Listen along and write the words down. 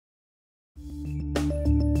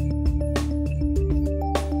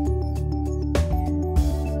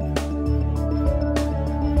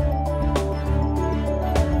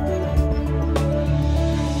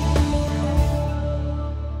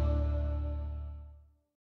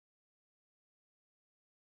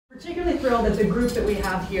Particularly thrilled at the group that we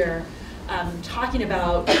have here talking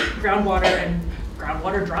about groundwater and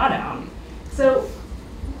groundwater drawdown. So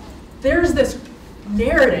there's this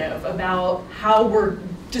narrative about how we're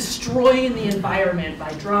destroying the environment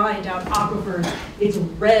by drawing down aquifers. It's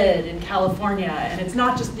red in California, and it's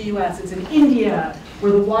not just the US, it's in India,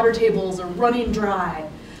 where the water tables are running dry.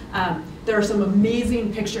 There are some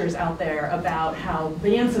amazing pictures out there about how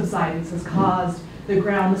land subsidence has caused the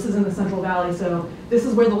ground. This is in the Central Valley, so this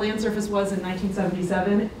is where the land surface was in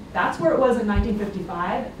 1977. That's where it was in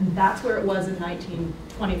 1955, and that's where it was in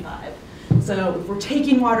 1925. So if we're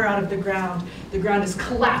taking water out of the ground is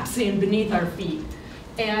collapsing beneath our feet.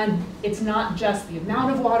 And it's not just the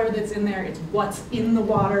amount of water that's in there, it's what's in the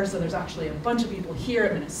water. So there's actually a bunch of people here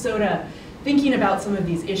at Minnesota thinking about some of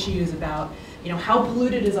these issues about, how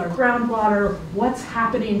polluted is our groundwater, what's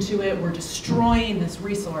happening to it, we're destroying this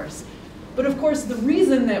resource. But of course, the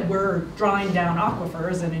reason that we're drawing down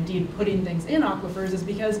aquifers and indeed putting things in aquifers is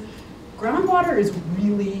because groundwater is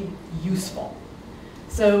really useful.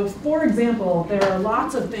 So for example, there are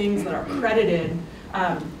lots of things that are credited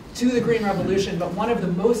to the Green Revolution, but one of the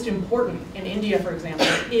most important in India, for example,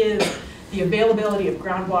 is the availability of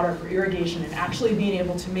groundwater for irrigation, and actually being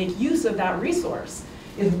able to make use of that resource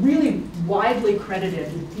is really widely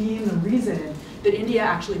credited with being the reason that India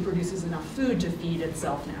actually produces enough food to feed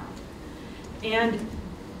itself now. And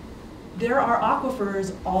there are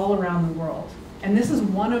aquifers all around the world. And this is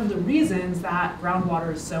one of the reasons that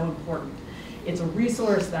groundwater is so important. It's a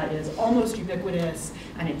resource that is almost ubiquitous,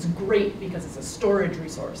 and it's great because it's a storage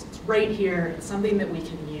resource. It's right here, it's something that we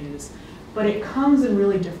can use. But it comes in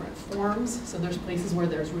really different forms. So there's places where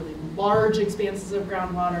there's really large expanses of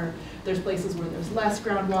groundwater. There's places where there's less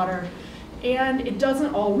groundwater. And it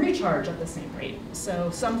doesn't all recharge at the same rate.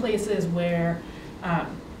 So some places where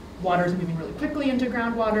water is moving really quickly into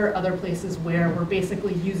groundwater, other places where we're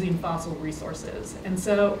basically using fossil resources. And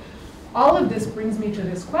so all of this brings me to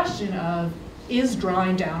this question of, is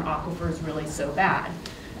drawing down aquifers really so bad?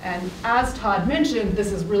 And as Todd mentioned,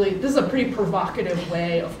 this is a pretty provocative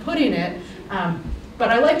way of putting it, but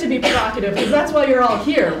I like to be provocative because that's why you're all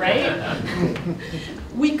here, right?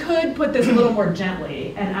 We could put this a little more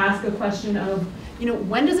gently and ask a question of,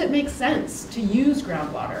 when does it make sense to use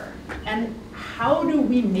groundwater? And how do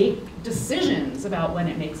we make decisions about when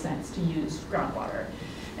it makes sense to use groundwater?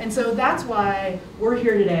 And so that's why we're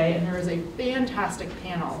here today, and there is a fantastic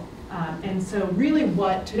panel. And so really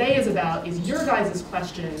what today is about is your guys'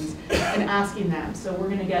 questions and asking them. So we're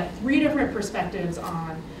going to get 3 different perspectives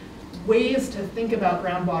on ways to think about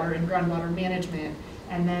groundwater and groundwater management.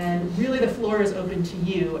 And then really the floor is open to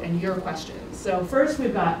you and your questions. So first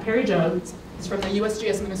we've got Perry Jones. He's from the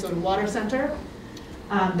USGS Minnesota Water Center.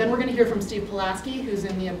 Then we're going to hear from Steve Polasky, who's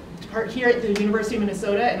in the here at the University of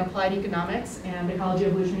Minnesota in Applied Economics and Ecology,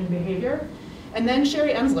 Evolution, and Behavior. And then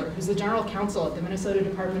Sherry Enzler, who's the General Counsel at the Minnesota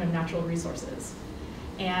Department of Natural Resources.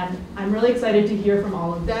 And I'm really excited to hear from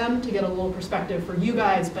all of them to get a little perspective for you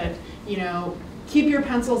guys, but keep your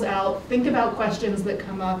pencils out, think about questions that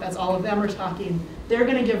come up as all of them are talking. They're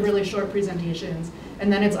going to give really short presentations, and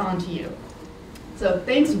then it's on to you. So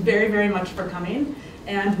thanks very, very much for coming,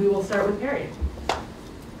 and we will start with Perry.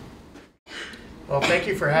 Well, thank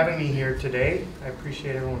you for having me here today. I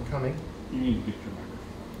appreciate everyone coming. You need to get your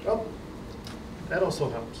microphone. Oh, that also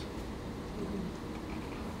helps.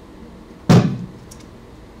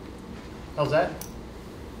 How's that?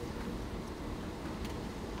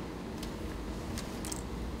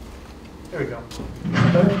 There we go.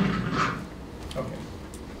 Better? Okay.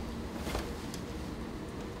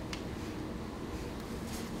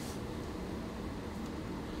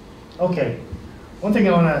 Okay. One thing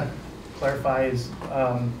I want to clarify is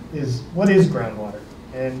what is groundwater?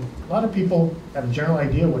 And a lot of people have a general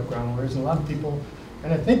idea what groundwater is, and a lot of people,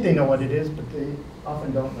 and I think they know what it is, but they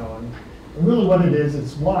often don't know. And really what it is,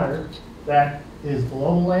 it's water that is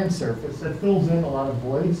below the land surface that fills in a lot of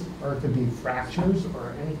voids, or it could be fractures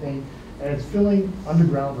or anything, and it's filling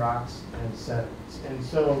underground rocks and sediments. And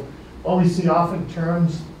so what we see often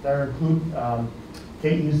terms that include,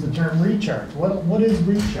 Kate used the term recharge. What is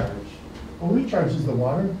recharge? Well, recharge is the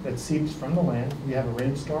water that seeps from the land. We have a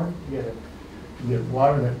rainstorm, you get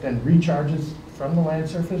water that then recharges from the land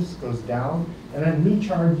surface, goes down, and then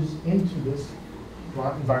recharges into this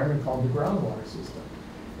environment called the groundwater system.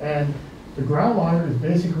 And the groundwater is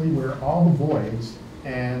basically where all the voids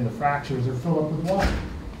and the fractures are filled up with water.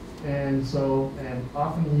 And so, and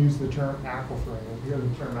often we use the term aquifer, and you'll hear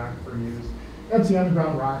the term aquifer used. That's the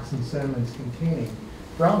underground rocks and sediments containing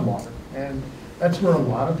groundwater. And that's where a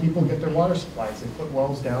lot of people get their water supplies. They put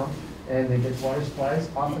wells down and they get water supplies.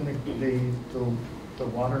 Often the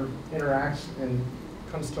water interacts and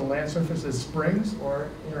comes to land surface as springs or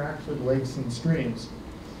interacts with lakes and streams.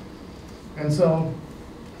 And so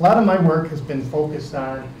a lot of my work has been focused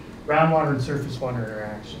on groundwater and surface water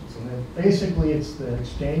interactions. And then basically it's the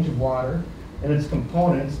exchange of water and its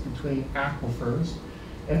components between aquifers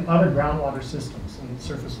and other groundwater systems and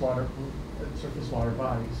surface water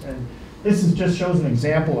bodies. And this just shows an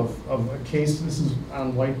example of a case. This is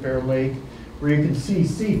on White Bear Lake, where you can see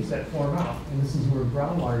seeps that form out. And this is where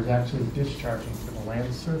groundwater is actually discharging to the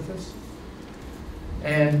land surface.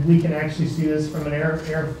 And we can actually see this from an air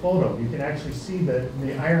photo. You can actually see the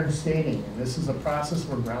iron staining. And this is a process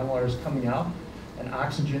where groundwater is coming out and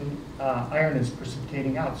iron is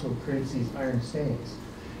precipitating out, so it creates these iron stains.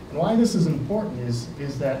 And why this is important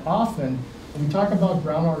is that often when we talk about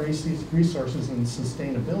groundwater resources and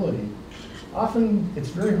sustainability, often it's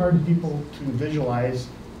very hard for people to visualize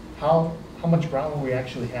how much groundwater we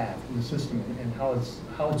actually have in the system and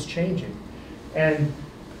how it's changing.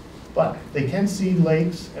 But they can see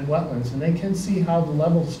lakes and wetlands, and they can see how the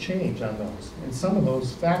levels change on those. And some of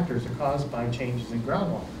those factors are caused by changes in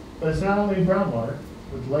groundwater. But it's not only groundwater.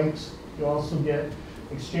 With lakes, you also get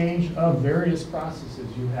exchange of various processes.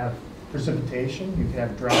 You have precipitation, you can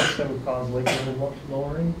have droughts that would cause lake level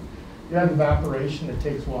lowering. You have evaporation that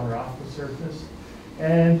takes water off the surface.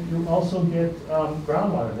 And you also get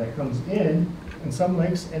groundwater that comes in some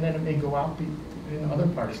lakes, and then it may go out in other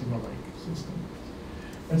parts of the lake system.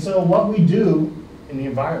 And so what we do in the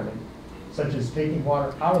environment, such as taking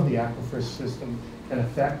water out of the aquifer system, can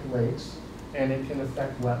affect lakes, and it can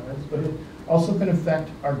affect wetlands, but it also can affect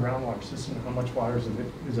our groundwater system and how much water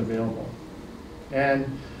is available. And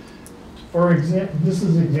for example, this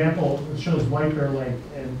is an example that shows White Bear Lake,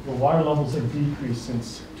 and the water levels have decreased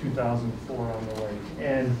since 2004 on the lake.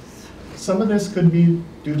 And some of this could be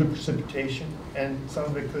due to precipitation, and some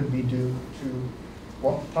of it could be due to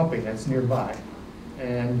pumping that's nearby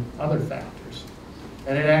and other factors.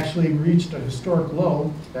 And it actually reached a historic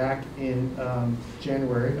low back in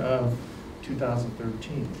January of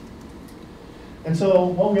 2013. And so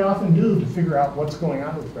what we often do to figure out what's going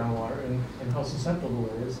on with groundwater and how susceptible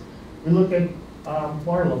it is, we look at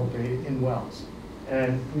water level data in wells.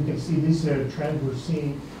 And we can see these are the trends we're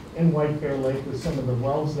seeing in White Bear Lake with some of the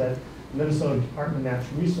wells that the Minnesota Department of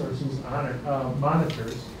Natural Resources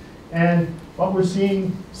monitors. And what we're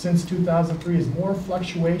seeing since 2003 is more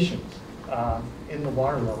fluctuations in the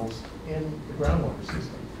water levels in the groundwater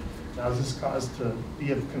system. Now, is this cause to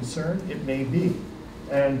be of concern? It may be.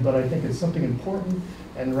 But I think it's something important.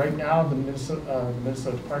 And right now, the Minnesota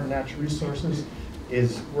Department of Natural Resources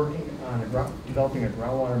is working on developing a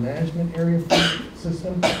groundwater management area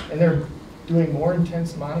system. And they're doing more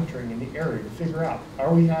intense monitoring in the area to figure out,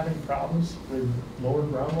 are we having problems with lower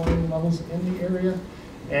groundwater levels in the area?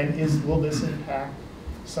 And will this impact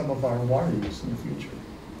some of our water use in the future?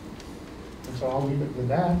 And so I'll leave it with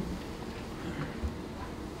that.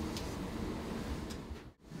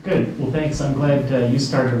 Good. Well, thanks. I'm glad you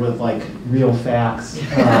started with like real facts.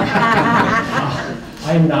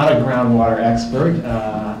 I'm not a groundwater expert.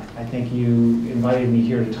 I think you invited me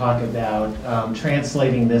here to talk about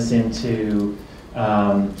translating this into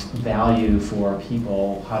value for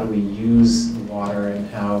people. How do we use water and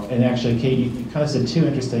how? And actually, Kate, you kind of said two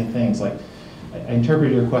interesting things. Like, I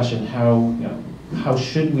interpreted your question: how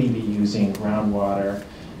should we be using groundwater?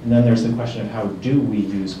 And then there's the question of how do we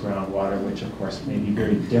use groundwater, which of course may be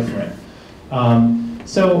very different.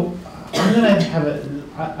 So I'm going to have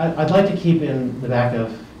I'd like to keep in the back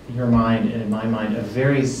of your mind and in my mind a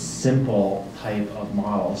very simple type of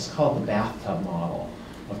model. It's called the bathtub model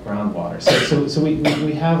of groundwater. So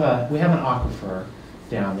we have an aquifer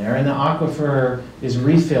down there, and the aquifer is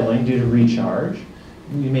refilling due to recharge.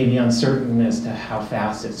 We may be uncertain as to how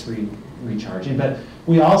fast it's recharging, but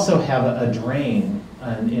we also have a drain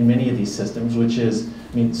in many of these systems, which is,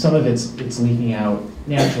 I mean, some of it's leaking out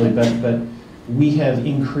naturally, but we have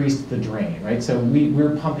increased the drain, right? So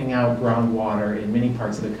we're pumping out groundwater in many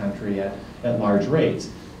parts of the country at large rates.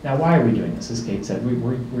 Now, why are we doing this? As Kate said,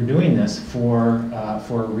 we're doing this for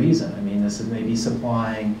a reason. I mean, this is maybe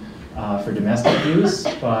supplying for domestic use,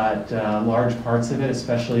 but large parts of it,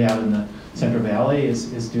 especially out in the Central Valley,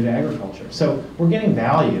 is due to agriculture. So we're getting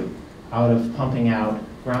value out of pumping out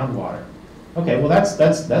groundwater. Okay, well that's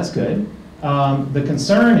good. The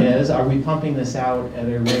concern is, are we pumping this out at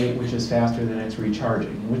a rate which is faster than it's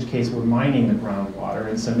recharging? In which case, we're mining the groundwater,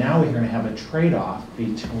 and so now we're going to have a trade-off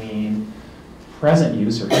between present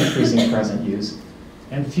use or increasing present use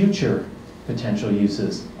and future potential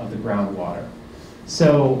uses of the groundwater.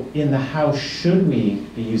 So in the how should we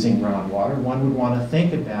be using groundwater, one would want to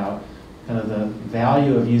think about kind of the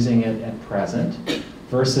value of using it at present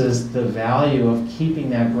versus the value of keeping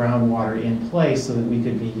that groundwater in place so that we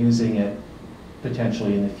could be using it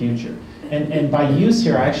potentially in the future. And by use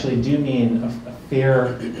here, I actually do mean a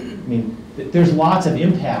fair, there's lots of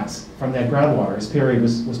impacts from that groundwater, as Perry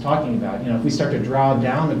was talking about. If we start to draw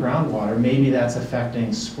down the groundwater, maybe that's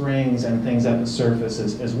affecting springs and things at the surface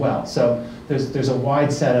as well. So there's a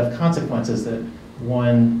wide set of consequences that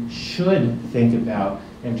one should think about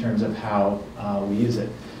in terms of how we use it.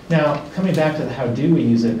 Now, coming back to the how do we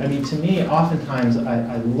use it, to me, oftentimes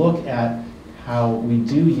I look at how we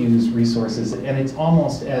do use resources, and it's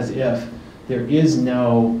almost as if there is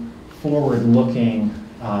no forward-looking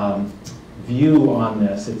view on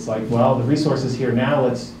this. It's like, well, the resource is here now,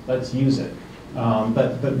 let's use it.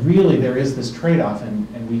 But really, there is this trade-off,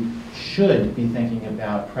 and we should be thinking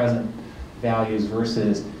about present values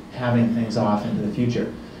versus having things off into the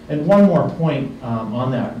future. And one more point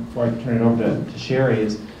on that before I turn it over to Sherry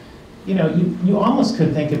is, you almost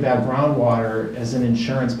could think about groundwater as an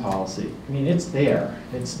insurance policy. It's there.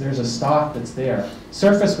 There's a stock that's there.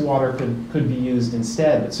 Surface water could be used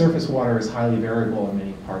instead, but surface water is highly variable in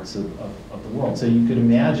many parts of the world. So you could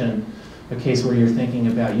imagine a case where you're thinking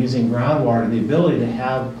about using groundwater, the ability to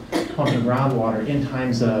have pumping groundwater in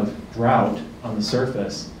times of drought on the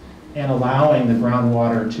surface, and allowing the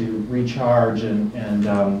groundwater to recharge and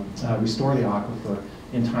restore the aquifer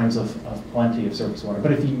in times of plenty of surface water.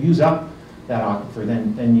 But if you use up that aquifer,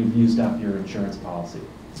 then you've used up your insurance policy.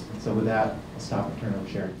 So with that, I'll stop and turn it over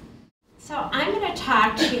to Sherry. So I'm going to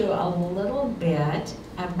talk to you a little bit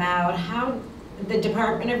about how the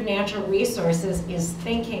Department of Natural Resources is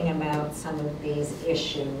thinking about some of these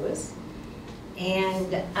issues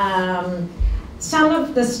and some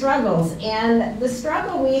of the struggles. And the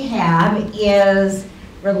struggle we have is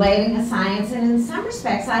relating to science, and in some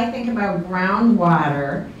respects I think about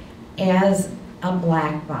groundwater as a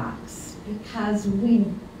black box because we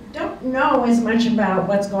don't know as much about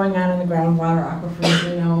what's going on in the groundwater aquifer as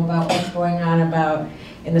we know about what's going on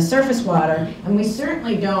in the surface water, and we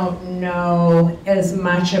certainly don't know as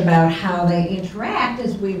much about how they interact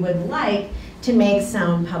as we would like to make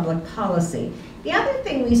sound public policy. The other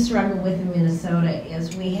thing we struggle with in Minnesota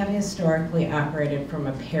is we have historically operated from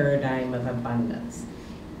a paradigm of abundance.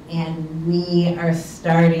 And we are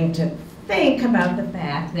starting to think about the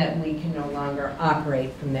fact that we can no longer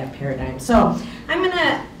operate from that paradigm. So I'm going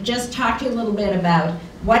to just talk to you a little bit about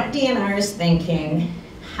what DNR is thinking,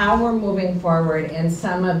 how we're moving forward, and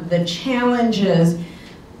some of the challenges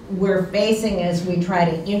we're facing as we try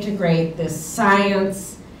to integrate this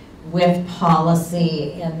science with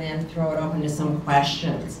policy and then throw it open to some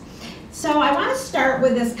questions. So I want to start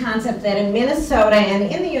with this concept that in Minnesota and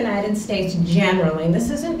in the United States generally, and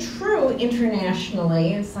this isn't true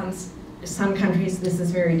internationally, in some countries this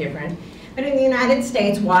is very different, but in the United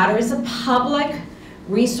States, water is a public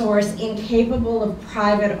resource incapable of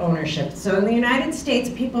private ownership. So in the United States,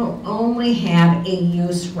 people only have a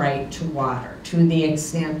use right to water to the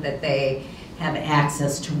extent that they have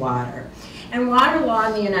access to water. And water law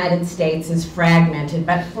in the United States is fragmented,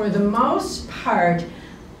 but for the most part,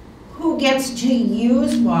 who gets to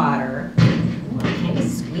use water, I'm kind of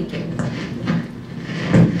squeaking,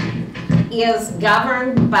 is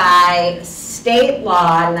governed by state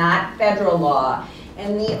law, not federal law.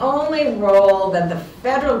 And the only role that the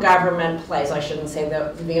federal government plays, I shouldn't say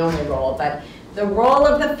the only role, but the role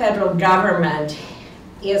of the federal government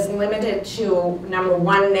is limited to, number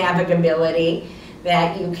one, navigability,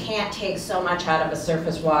 that you can't take so much out of a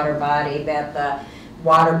surface water body that the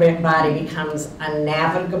water body becomes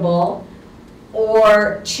unnavigable,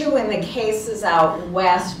 or two, in the cases out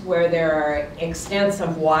west where there are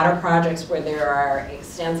extensive water projects, where there are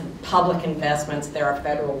extensive public investments, there are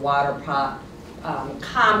federal water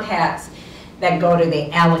compacts that go to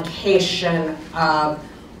the allocation of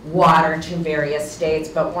water to various states,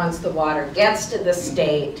 but once the water gets to the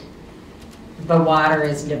state, the water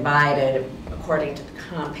is divided according to the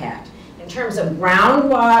compact. In terms of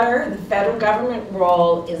groundwater, the federal government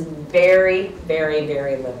role is very, very,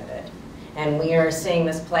 very limited. And we are seeing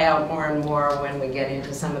this play out more and more when we get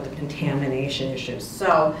into some of the contamination issues.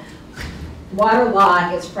 So water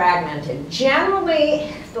law is fragmented.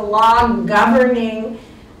 Generally, the law governing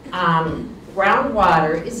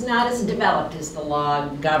groundwater is not as developed as the law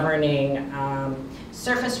governing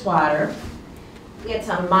surface water. It's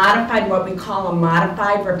a modified, what we call a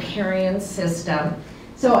modified riparian system.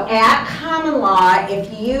 So at common law,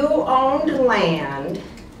 if you owned land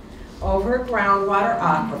over a groundwater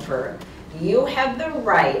aquifer, you have the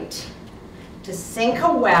right to sink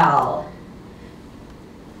a well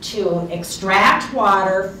to extract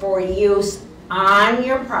water for use on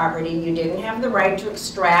your property. You didn't have the right to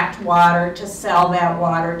extract water, to sell that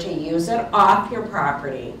water, to use it off your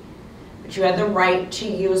property. But you had the right to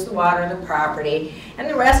use the water of the property. And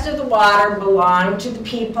the rest of the water belonged to the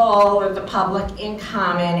people or the public in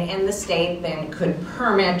common, and the state then could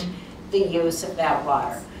permit the use of that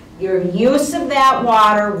water. Your use of that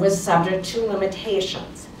water was subject to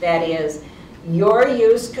limitations. That is, your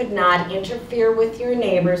use could not interfere with your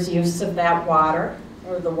neighbor's use of that water,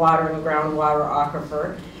 or the water in the groundwater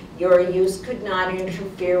aquifer. Your use could not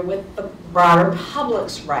interfere with the broader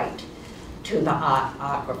public's right to the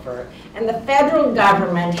aquifer. And the federal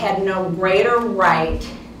government had no greater right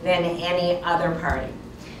than any other party.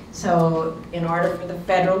 So in order for the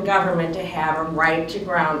federal government to have a right to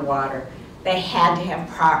groundwater, they had to have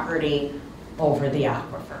property over the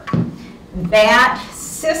aquifer. That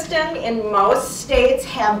system in most states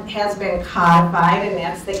has been codified, and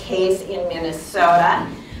that's the case in Minnesota,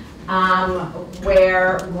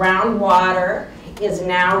 where groundwater is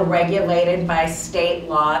now regulated by state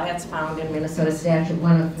law. That's found in Minnesota Statute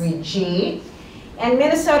 103G. And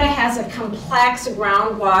Minnesota has a complex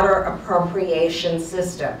groundwater appropriation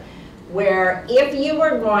system, where if you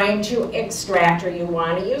were going to extract or you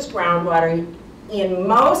want to use groundwater, in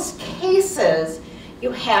most cases,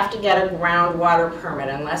 you have to get a groundwater permit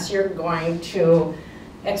unless you're going to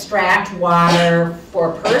extract water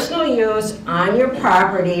for personal use on your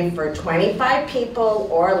property for 25 people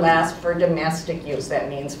or less for domestic use. That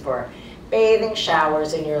means for bathing,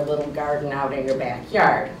 showers, in your little garden out in your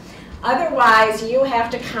backyard. Otherwise, you have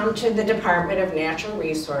to come to the Department of Natural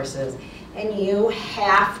Resources and you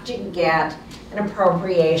have to get an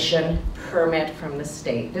appropriation permit from the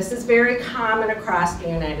state. This is very common across the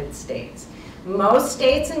United States. Most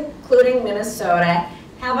states, including Minnesota,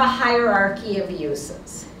 have a hierarchy of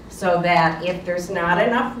uses, so that if there's not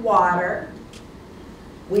enough water,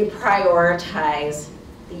 we prioritize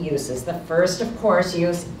the uses. The first, of course,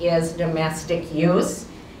 use is domestic use,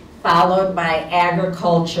 followed by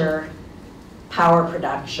agriculture, power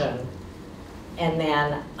production, and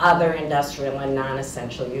then other industrial and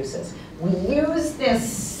non-essential uses. We use this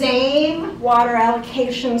same water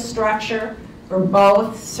allocation structure for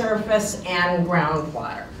both surface and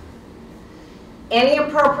groundwater. Any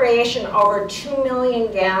appropriation over 2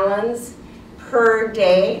 million gallons per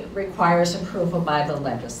day requires approval by the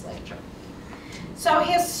legislature. So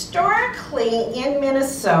historically in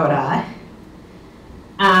Minnesota,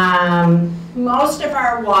 most of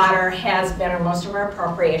our water has been, or most of our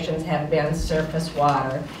appropriations have been surface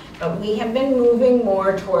water, but we have been moving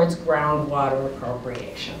more towards groundwater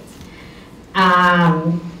appropriations.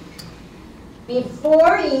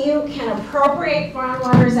 Before you can appropriate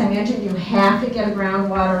groundwater, as I mentioned, you have to get a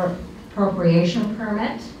groundwater appropriation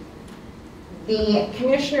permit. The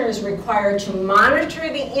commissioner is required to monitor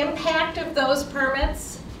the impact of those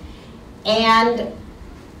permits, and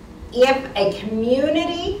if a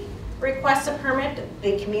community requests a permit,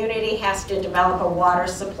 the community has to develop a water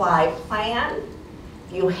supply plan.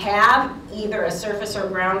 If you have either a surface or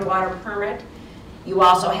groundwater permit, you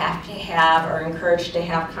also have to have, or encouraged to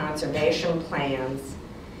have, conservation plans.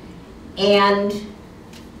 And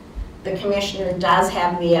the commissioner does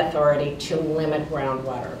have the authority to limit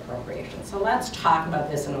groundwater appropriation. So let's talk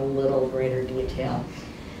about this in a little greater detail.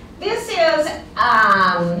 This is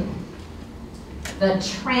the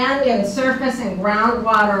trend in surface and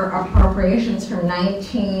groundwater appropriations from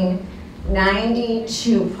 1990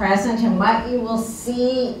 to present. And what you will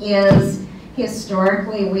see is,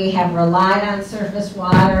 historically, we have relied on surface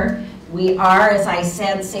water. We are, as I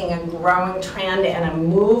said, seeing a growing trend and a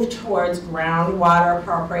move towards groundwater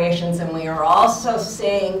appropriations, and we are also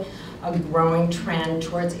seeing a growing trend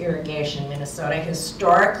towards irrigation. Minnesota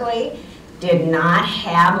historically did not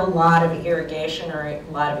have a lot of irrigation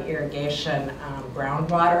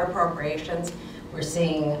groundwater appropriations. We're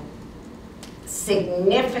seeing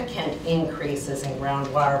significant increases in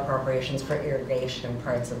groundwater appropriations for irrigation in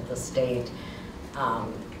parts of the state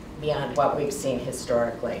beyond what we've seen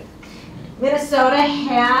historically. Minnesota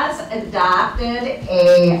has adopted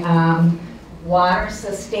a water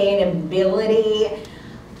sustainability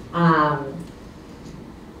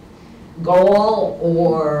goal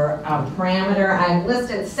or parameter. I've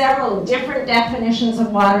listed several different definitions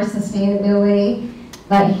of water sustainability,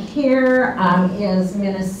 but here is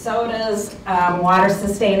Minnesota's water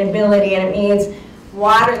sustainability, and it means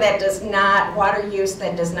water use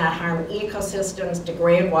that does not harm ecosystems,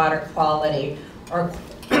 degrade water quality, or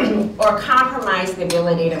compromise the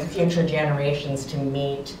ability of future generations to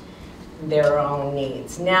meet their own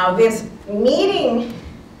needs. Now, this meeting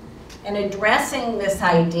and addressing this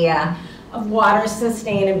idea of water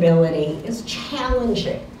sustainability is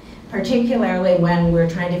challenging particularly when we're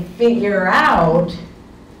trying to figure out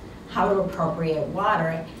how to appropriate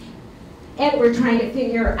water. And we're trying to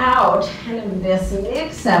figure out kind of this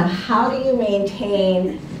mix of how do you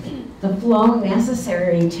maintain the flow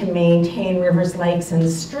necessary to maintain rivers, lakes, and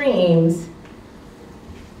streams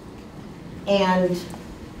and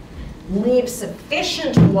leave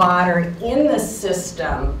sufficient water in the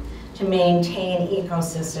system to maintain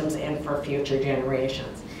ecosystems and for future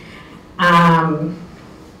generations. I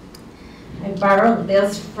borrowed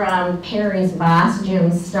this from Perry's boss,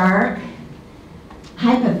 Jim Stark.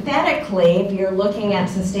 Hypothetically, if you're looking at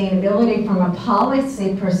sustainability from a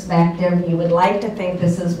policy perspective, you would like to think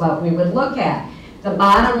this is what we would look at. The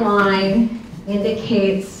bottom line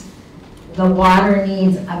indicates the water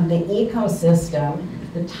needs of the ecosystem.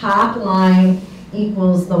 The top line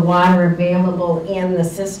equals the water available in the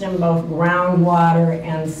system, both groundwater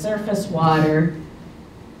and surface water.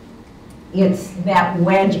 It's that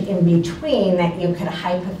wedge in between that you could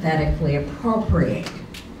hypothetically appropriate.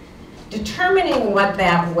 Determining what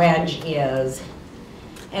that wedge is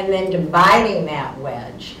and then dividing that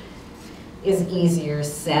wedge is easier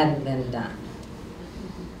said than done.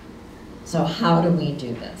 So how do we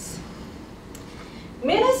do this?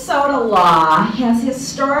 Minnesota law has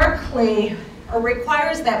historically, or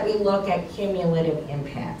requires that we look at cumulative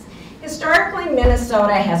impacts. Historically,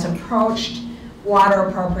 Minnesota has approached water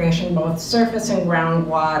appropriation, both surface and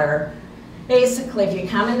groundwater. Basically, if you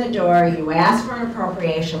come in the door, you ask for an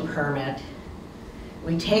appropriation permit,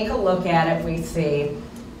 we take a look at it, we see,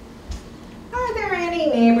 are there any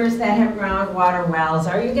neighbors that have groundwater wells?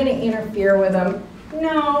 Are you going to interfere with them?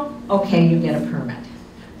 No? Okay, you get a permit.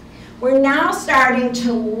 We're now starting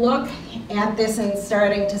to look at this and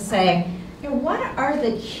starting to say, what are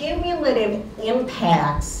the cumulative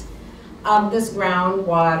impacts of this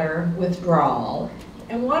groundwater withdrawal?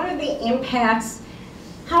 And what are the impacts?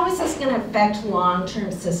 How is this going to affect long-term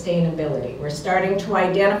sustainability? We're starting to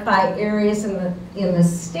identify areas in the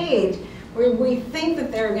state where we think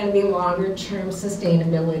that there are going to be longer-term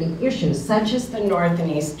sustainability issues, such as the North and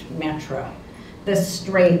East Metro, the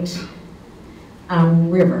Strait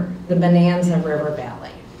River, the Bonanza River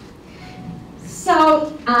Valley.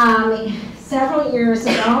 So several years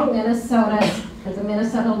ago, the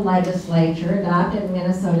Minnesota legislature adopted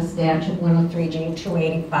Minnesota Statute 103G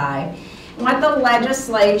 285. And what the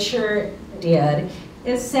legislature did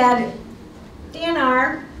is said,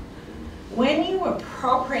 DNR, when you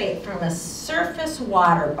appropriate from a surface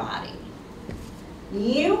water body,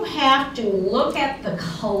 you have to look at the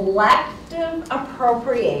collective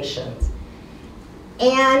appropriations.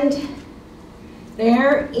 And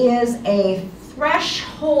there is a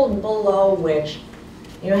threshold below which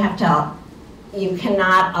you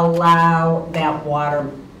cannot allow that water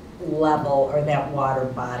level or that water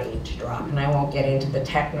body to drop. And I won't get into the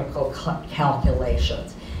technical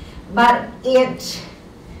calculations. But it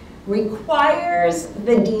requires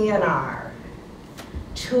the DNR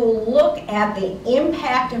to look at the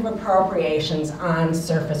impact of appropriations on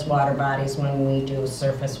surface water bodies when we do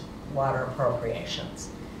surface water appropriations.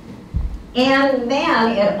 And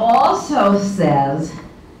then it also says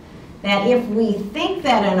that if we think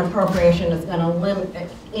that an appropriation is going to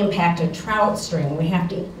impact a trout stream, we have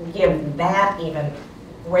to give that even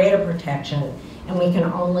greater protection, and we can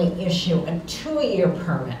only issue a 2-year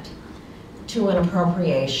permit to an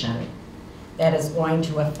appropriation that is going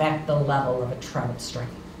to affect the level of a trout stream.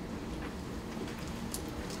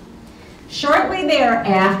 Shortly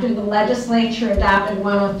thereafter, the legislature adopted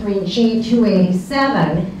 103G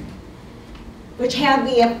 287, which had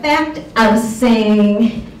the effect of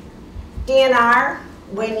saying, DNR,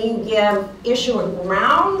 when you issue a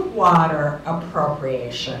groundwater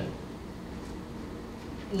appropriation,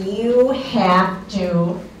 you have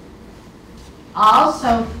to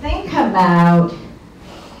also think about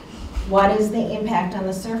what is the impact on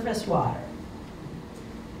the surface water.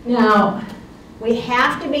 Now, we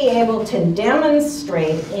have to be able to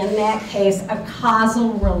demonstrate, in that case, a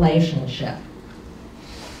causal relationship.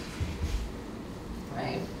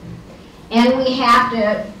 Right? And we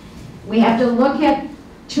have to look at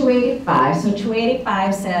 285. So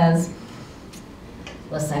 285 says,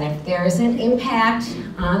 listen, if there's an impact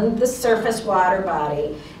on the surface water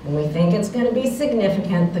body, and we think it's going to be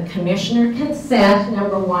significant, the commissioner can set,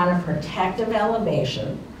 number one, a protective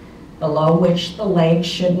elevation below which the lake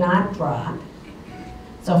should not drop.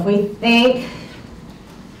 So if we think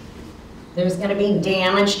there's going to be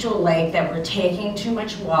damage to a lake, that we're taking too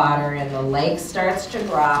much water and the lake starts to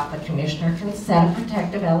drop, the commissioner can set a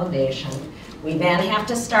protective elevation. We then have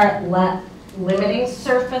to start limiting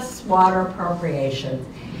surface water appropriation.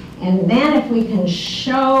 And then if we can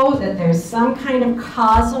show that there's some kind of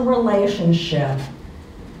causal relationship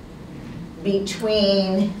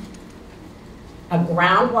between a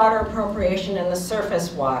groundwater appropriation and the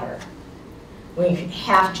surface water, we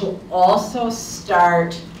have to also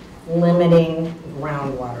start limiting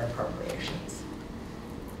groundwater appropriations.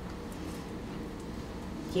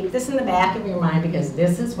 Keep this in the back of your mind because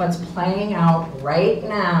this is what's playing out right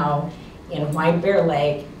now in White Bear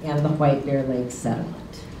Lake and the White Bear Lake settlement.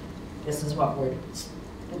 This is what we're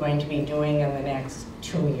going to be doing in the next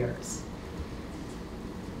 2 years.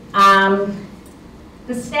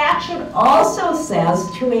 The statute also says,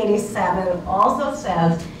 287 also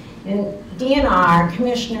says, in DNR,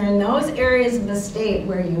 Commissioner, in those areas of the state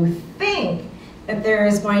where you think that there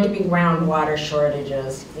is going to be groundwater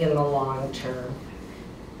shortages in the long term,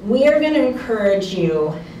 we are going to encourage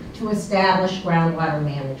you to establish groundwater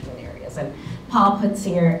management areas. And Paul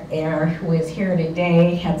Putzier, who is here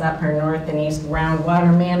today, heads up our north and east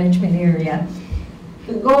groundwater management area.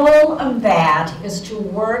 The goal of that is to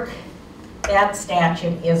work, that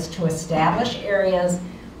statute is to establish areas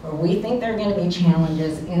where we think there are going to be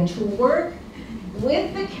challenges and to work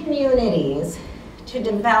with the communities to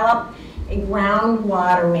develop a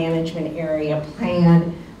groundwater management area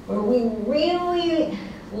plan where we really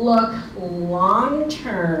look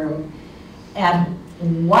long-term at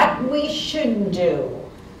what we should do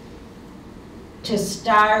to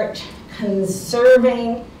start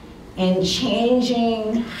conserving and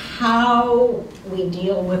changing how we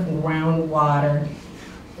deal with groundwater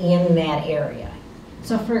in that area.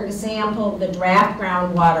 So for example, the draft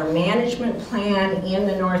groundwater management plan in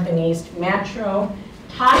the North and East Metro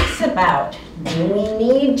talks about, do we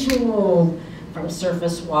need to move from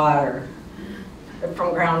surface water,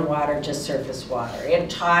 from groundwater to surface water? It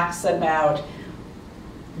talks about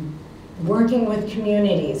working with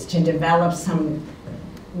communities to develop some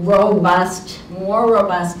robust, more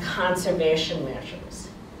robust conservation measures.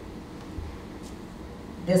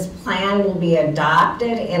 This plan will be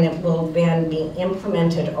adopted and it will then be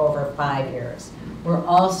implemented over 5 years. We're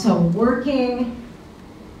also working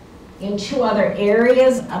in 2 other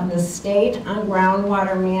areas of the state on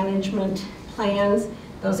groundwater management plans.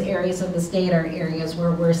 Those areas of the state are areas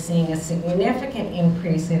where we're seeing a significant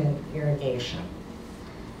increase in irrigation.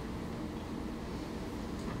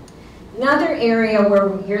 Another area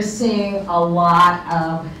where you're seeing a lot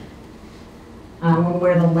of,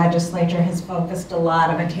 where the legislature has focused a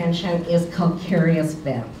lot of attention is calcareous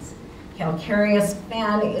beds. Calcareous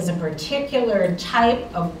bed is a particular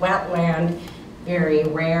type of wetland, very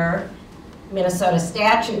rare. Minnesota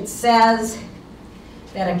statute says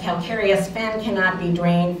that a calcareous fen cannot be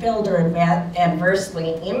drained, filled, or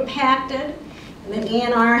adversely impacted. And the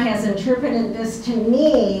DNR has interpreted this to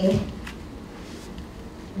mean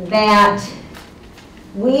that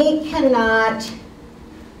we cannot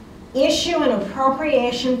issue an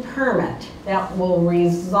appropriation permit that will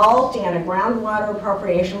result in a groundwater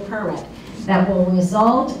appropriation permit that will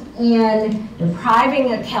result in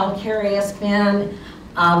depriving a calcareous fen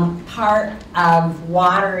of part of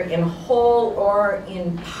water in whole or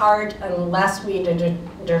in part unless we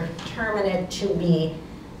determine it to be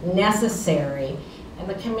necessary. And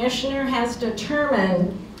the commissioner has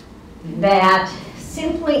determined that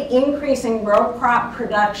simply increasing row crop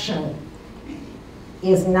production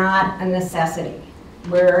is not a necessity.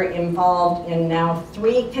 We're involved in now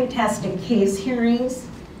 3 contested case hearings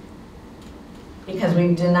because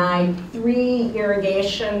we've denied 3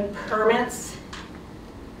 irrigation permits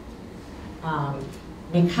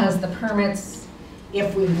because the permits,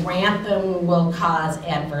 if we grant them, will cause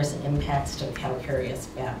adverse impacts to calcareous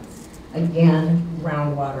beds. Again,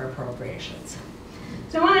 groundwater appropriations.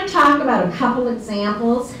 So I want to talk about a couple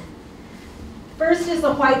examples. First is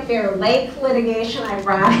the White Bear Lake litigation. I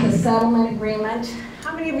brought the settlement agreement.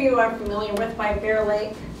 How many of you are familiar with White Bear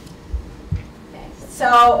Lake? Okay.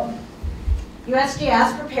 So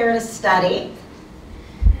USGS prepared a study.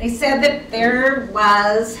 They said that there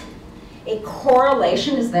was a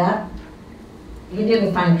correlation. Is that? You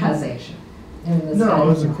didn't find causation in the study? No, it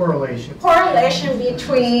was a correlation. Correlation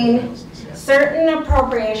between certain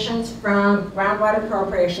appropriations from, groundwater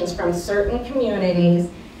appropriations from certain communities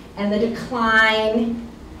and the decline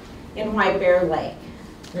in White Bear Lake.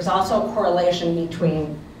 There's also a correlation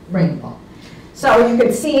between rainfall. So you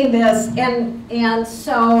could see this, and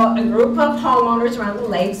so a group of homeowners around the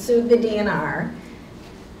lake sued the DNR,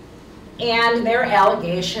 and their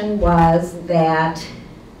allegation was that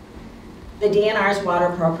the DNR's water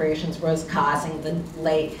appropriations was causing the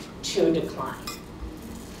lake to decline.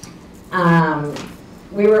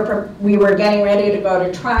 We were getting ready to go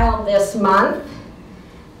to trial this month.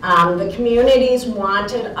 The communities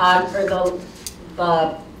wanted, or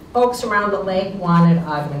the folks around the lake wanted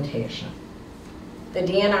augmentation. The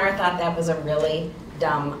DNR thought that was a really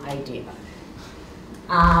dumb idea.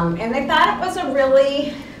 And they thought it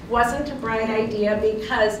wasn't a bright idea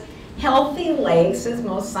because healthy lakes, as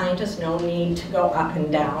most scientists know, need to go up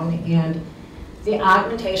and down, and the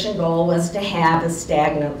augmentation goal was to have a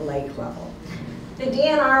stagnant lake level. The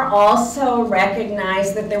DNR also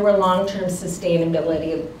recognized that there were long-term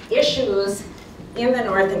sustainability issues in the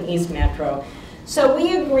North and East Metro. So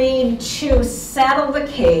we agreed to settle the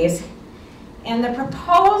case, and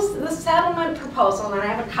the settlement proposal, and I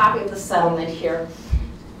have a copy of the settlement here,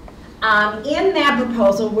 in that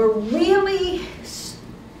proposal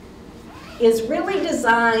is really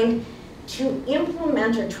designed to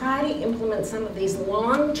implement or try to implement some of these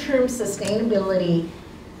long-term sustainability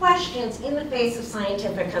questions in the face of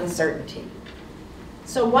scientific uncertainty.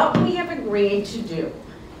 So what we have agreed to do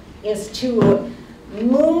is to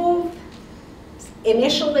move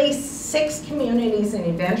initially 6 communities and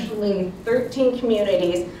eventually 13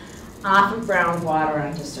 communities off of groundwater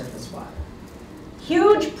onto surface water.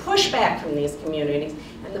 Huge pushback from these communities,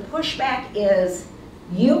 and the pushback is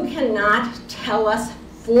you cannot tell us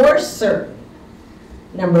for certain,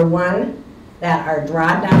 number one, that our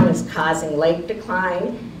drawdown is causing lake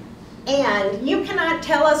decline, and you cannot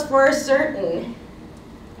tell us for certain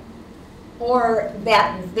or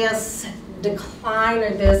that this decline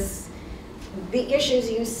or the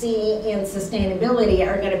issues you see in sustainability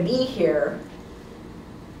are going to be here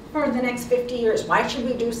for the next 50 years. Why should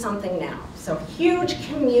we do something now? So huge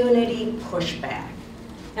community pushback.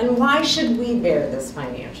 And why should we bear this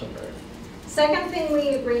financial burden? Second thing we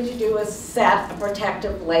agreed to do is set a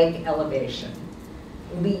protective lake elevation.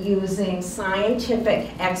 We'll be using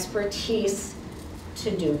scientific expertise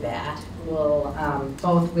to do that. We'll,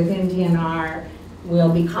 both within DNR,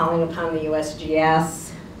 we'll be calling upon the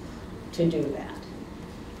USGS to do that.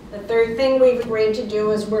 The third thing we've agreed to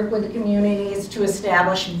do is work with the communities to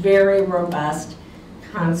establish very robust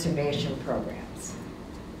conservation programs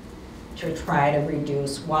to try to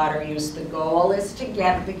reduce water use. The goal is to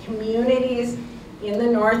get the communities in the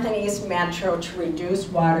North and East Metro to reduce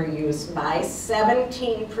water use by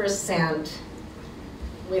 17%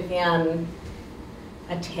 within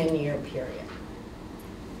a 10-year period,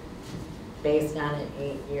 based on an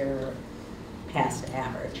 8-year past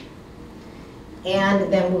average.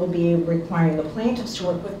 And then we'll be requiring the plaintiffs to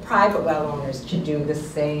work with private well owners to do the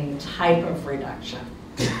same type of reduction.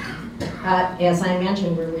 As I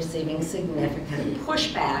mentioned, we're receiving significant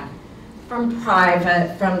pushback from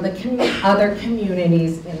the other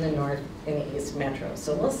communities in the North and East Metro.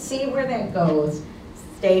 So we'll see where that goes.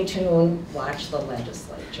 Stay tuned, watch the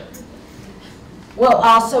legislature. We'll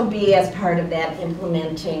also be, as part of that,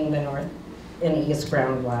 implementing the North and East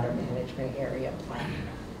Groundwater Management Area Plan.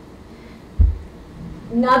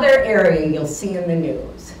 Another area you'll see in the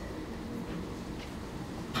news,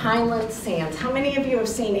 Pineland Sands. How many of you have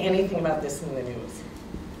seen anything about this in the news?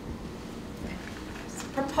 It's a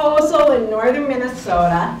proposal in northern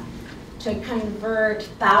Minnesota to convert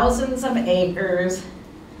thousands of acres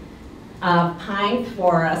of pine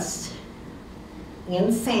forest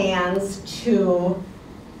in sands to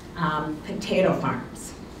potato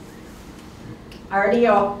farms.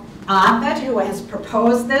 RDO Offit, who has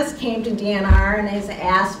proposed this, came to DNR and has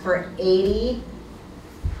asked for 80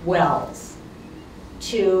 wells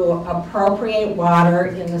to appropriate water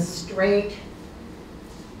in the Straight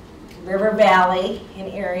River Valley, an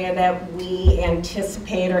area that we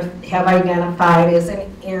anticipate or have identified as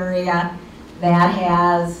an area that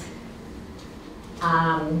has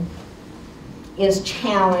is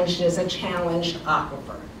challenged as a challenged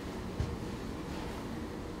aquifer.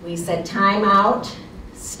 We said time out,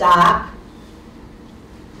 stop.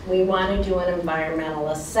 We want to do an environmental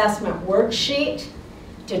assessment worksheet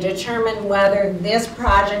to determine whether this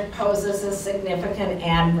project poses a significant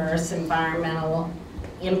adverse environmental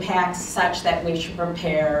impact such that we should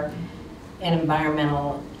prepare an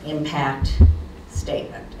environmental impact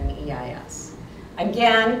statement, an EIS.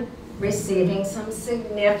 Again, receiving some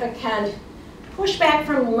significant pushback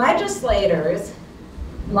from legislators,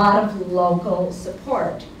 a lot of local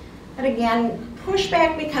support. But again,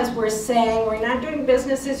 pushback because we're saying we're not doing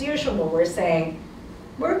business as usual. We're saying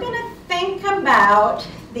we're going to think about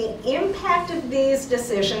the impact of these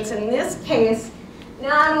decisions, in this case,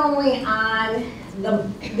 not only on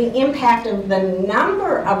the impact of the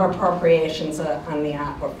number of appropriations on the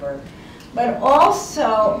aquifer, but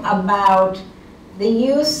also about the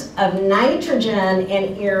use of nitrogen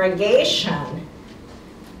and irrigation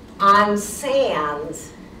on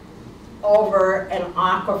sands over an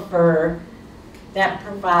aquifer that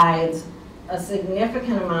provides a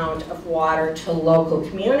significant amount of water to local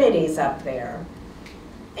communities up there,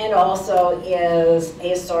 and also is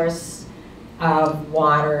a source of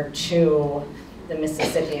water to the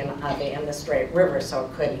Mississippi and the Straight River, so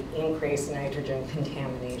it could increase nitrogen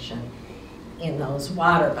contamination in those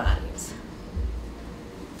water bodies.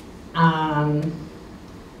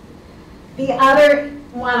 The other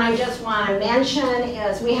one I just want to mention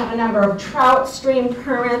is we have a number of trout stream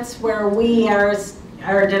permits where we are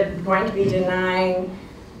going to be denying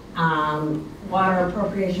water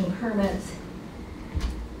appropriation permits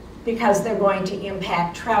because they're going to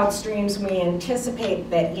impact trout streams. We anticipate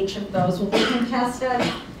that each of those will be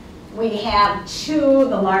contested. We have two.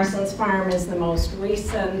 The Larson's Farm is the most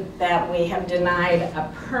recent that we have denied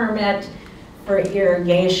a permit for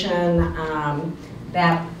irrigation.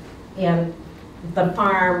 That in the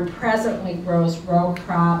farm presently grows row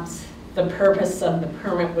crops. The purpose of the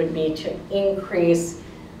permit would be to increase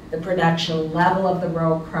the production level of the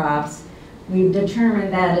row crops. We've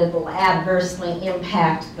determined that it will adversely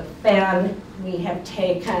impact the fen. We have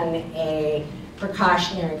taken a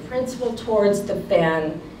precautionary principle towards the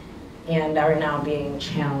fen and are now being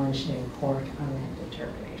challenged in court on that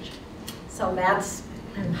determination. So that's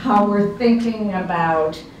how we're thinking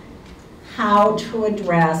about how to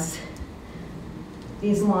address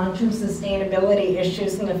these long-term sustainability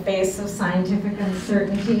issues in the face of scientific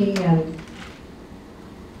uncertainty and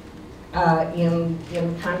in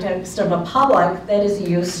the context of a public that is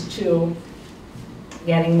used to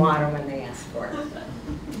getting water when they ask for it.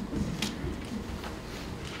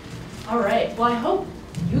 All right, well, I hope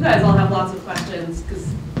you guys all have lots of questions,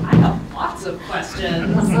 because I have lots of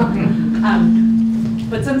questions.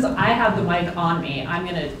 But since I have the mic on me, I'm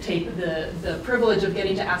going to take the privilege of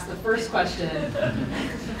getting to ask the first question,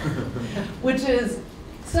 which is,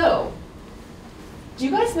 so, do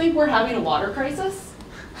you guys think we're having a water crisis?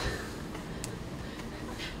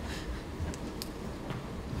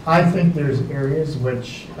 I think there's areas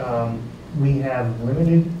which we have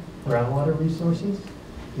limited groundwater resources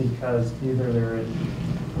because either they're in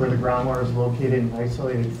where the groundwater is located in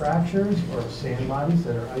isolated fractures or sand bodies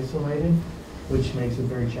that are isolated, which makes it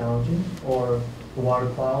very challenging, or the water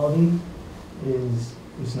quality is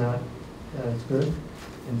not as good,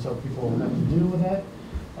 and so people have to deal with that.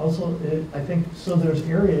 Also, I think, so there's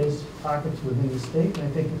areas, pockets within the state, and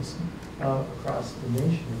I think it's across the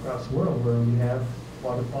nation, across the world, where we have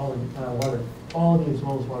water quality as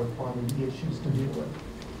well as water quality issues to deal with.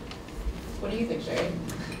 What do you think, Sherry?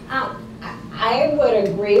 I would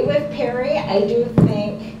agree with Perry. I do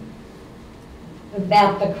think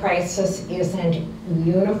that the crisis isn't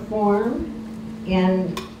uniform,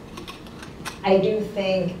 and I do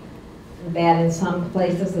think that in some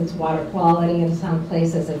places it's water quality, in some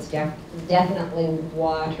places it's definitely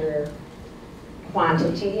water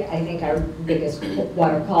quantity. I think our biggest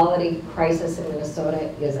water quality crisis in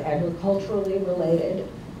Minnesota is agriculturally related,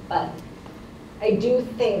 but I do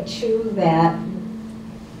think too that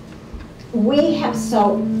we have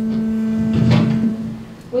so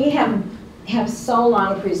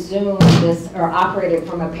long presumed this, or operated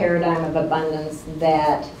from a paradigm of abundance,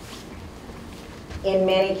 that in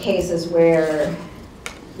many cases where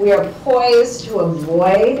we are poised to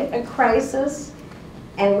avoid a crisis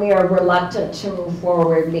and we are reluctant to move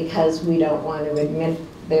forward because we don't want to admit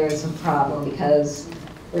there's a problem because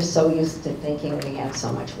we're so used to thinking we have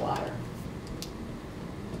so much water.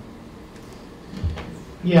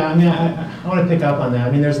 Yeah, I mean, I want to pick up on that.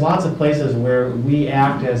 I mean, there's lots of places where we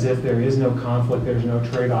act as if there is no conflict, there's no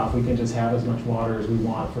trade-off. We can just have as much water as we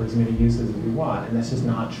want for as many uses as we want, and that's just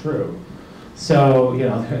not true. So, you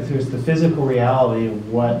know, there's the physical reality of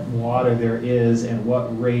what water there is and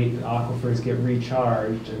what rate aquifers get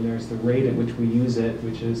recharged, and there's the rate at which we use it,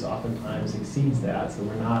 which is oftentimes exceeds that, so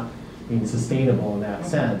we're not being sustainable in that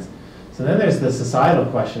sense. So then there's the societal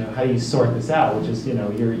question of how do you sort this out, which is, you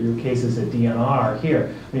know, your cases at DNR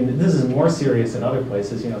here. I mean, this is more serious in other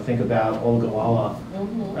places. You know, think about Ogallala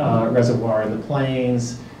Reservoir in the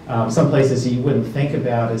plains. Some places you wouldn't think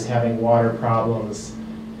about as having water problems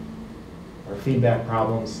or feedback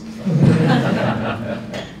problems.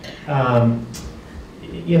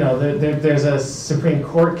 You know, there's a Supreme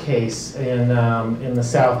Court case in the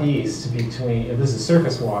southeast between, this is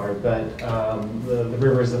surface water, but the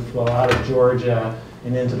rivers that flow out of Georgia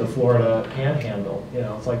and into the Florida Panhandle. You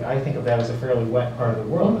know, it's like, I think of that as a fairly wet part of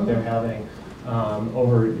the world, that they're having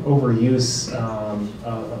overuse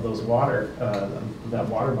of those water, that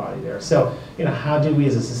water body there. So, you know, how do we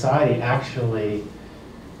as a society actually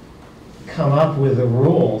come up with the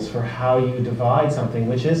rules for how you divide something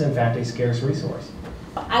which is in fact a scarce resource?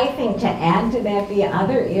 I think to add to that, the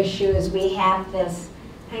other issue is we have this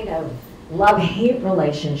kind of love-hate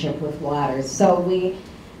relationship with water. So we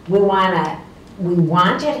want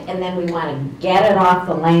it, and then we want to get it off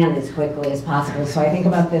the land as quickly as possible. So I think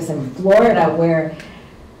about this in Florida, where,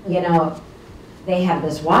 you know, they have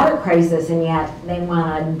this water crisis, and yet they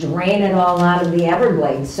want to drain it all out of the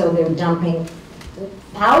Everglades. So they're dumping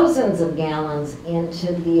thousands of gallons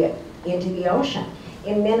into the ocean.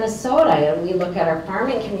 In Minnesota, we look at our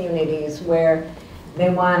farming communities where they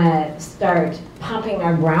want to start pumping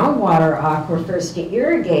our groundwater aquifers to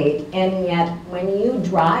irrigate, and yet when you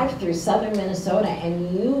drive through southern Minnesota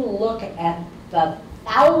and you look at the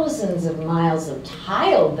thousands of miles of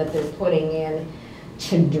tile that they're putting in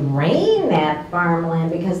to drain that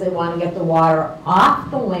farmland because they want to get the water off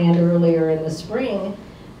the land earlier in the spring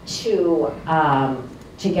to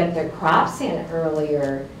get their crops in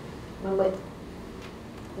earlier,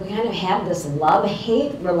 we kind of have this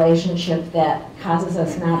love-hate relationship that causes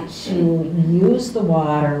us not to use the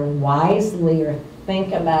water wisely or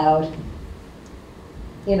think about,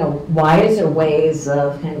 you know, wiser ways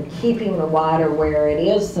of kind of keeping the water where it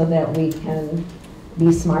is so that we can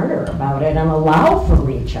be smarter about it and allow for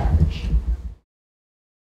recharge.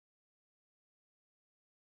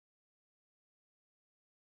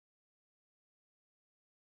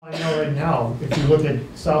 I know right now, if you look at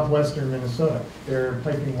southwestern Minnesota, they're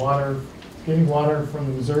piping water, getting water from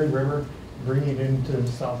the Missouri River, bringing it into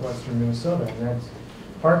southwestern Minnesota. And that's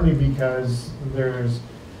partly because there's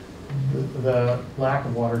the lack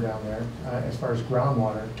of water down there as far as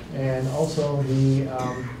groundwater, and also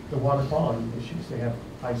the water quality issues. They have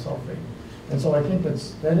high sulfate. And so I think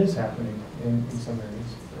that is happening in some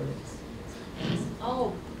areas.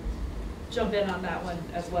 I'll jump in on that one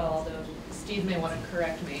as well, although Steve may want to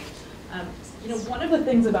correct me. You know, one of the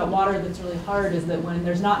things about water that's really hard is that when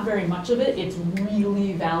there's not very much of it, it's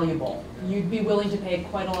really valuable. You'd be willing to pay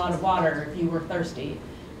quite a lot of water if you were thirsty,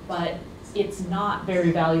 but it's not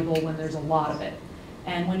very valuable when there's a lot of it.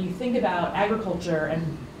 And when you think about agriculture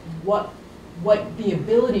and what the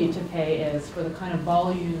ability to pay is for the kind of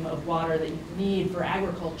volume of water that you need for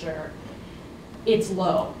agriculture, it's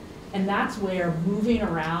low. And that's where moving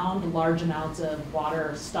around large amounts of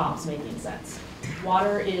water stops making sense.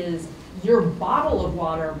 Your bottle of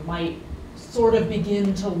water might sort of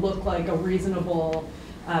begin to look like a reasonable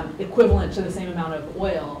equivalent to the same amount of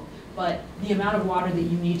oil, but the amount of water that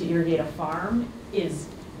you need to irrigate a farm is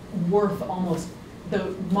worth almost,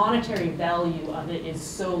 the monetary value of it is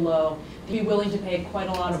so low. You'd be willing to pay quite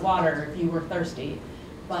a lot of water if you were thirsty,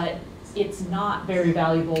 but it's not very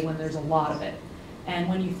valuable when there's a lot of it. And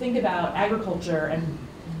when you think about agriculture and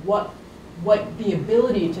what the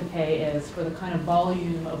ability to pay is for the kind of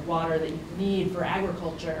volume of water that you need for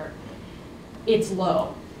agriculture, it's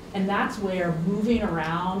low. And that's where moving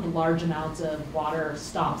around large amounts of water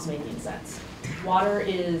stops making sense.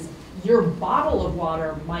 Your bottle of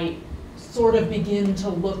water might sort of begin to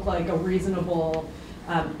look like a reasonable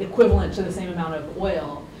equivalent to the same amount of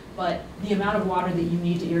oil, but the amount of water that you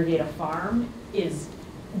need to irrigate a farm is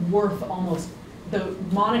worth almost, the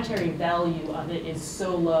monetary value of it is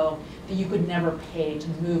so low that you could never pay to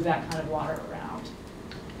move that kind of water around.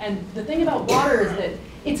 And the thing about water is that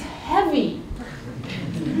it's heavy.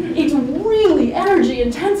 It's really energy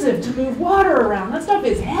intensive to move water around. That stuff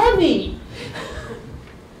is heavy.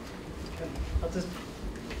 I'll just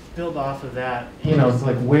build off of that. You know, it's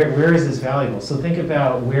like, where is this valuable? So think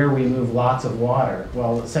about where we move lots of water.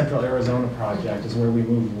 Well, the Central Arizona project is where we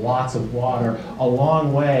move lots of water a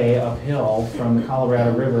long way uphill from the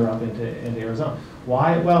Colorado River up into Arizona.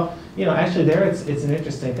 Why? Well, you know, actually there it's an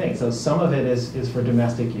interesting thing. So some of it is for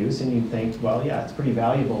domestic use, and you think, well, yeah, it's pretty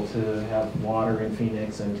valuable to have water in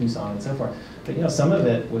Phoenix and Tucson and so forth. But you know, some of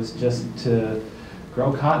it was just to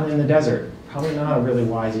grow cotton in the desert. Probably not a really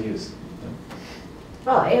wise use.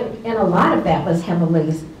 Well, and a lot of that was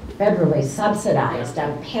heavily federally subsidized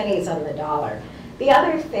on pennies on the dollar. The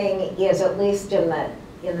other thing is, at least in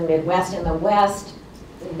the Midwest, in the West,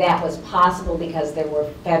 that was possible because there were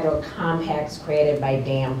federal compacts created by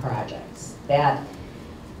dam projects that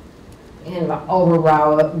kind of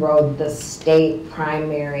overrode the state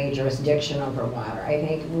primary jurisdiction over water. I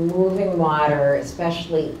think moving water,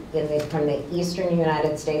 especially from the eastern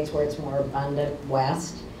United States where it's more abundant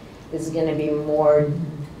west, is going to be more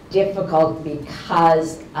difficult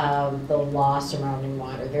because of the law surrounding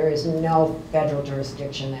water. There is no federal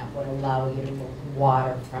jurisdiction that would allow you to move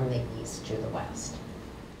water from the east to the west.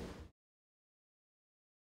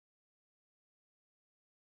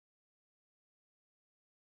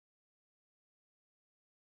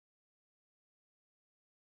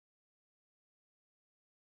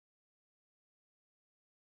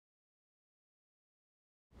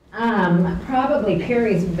 Probably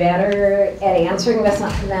Perry's better at answering this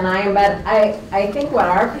than I am, but I think what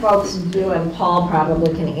our folks do, and Paul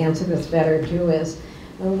probably can answer this better too, is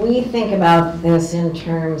when we think about this in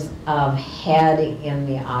terms of head in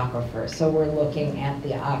the aquifer. So we're looking at the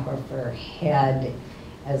aquifer head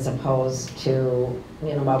as opposed to,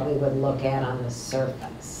 you know, what we would look at on the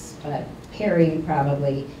surface. But Perry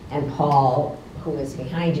probably, and Paul, who is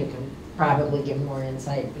behind you, can probably give more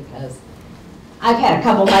insight because I've had a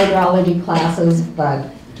couple hydrology classes,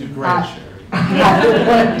 but Do great, Sherry.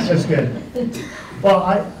 That's good.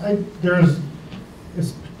 Well, there's,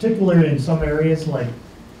 it's particularly in some areas like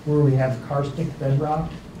where we have karstic bedrock,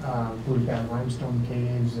 where we've got limestone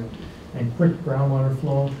caves and quick groundwater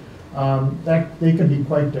flow, that they could be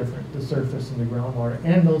quite different, the surface and the groundwater.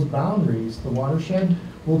 And those boundaries, the watershed,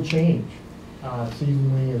 will change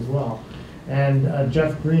seasonally as well. And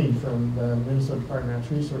Jeff Green from the Minnesota Department of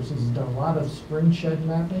Natural Resources has done a lot of spring shed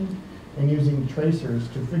mapping and using tracers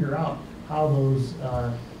to figure out how those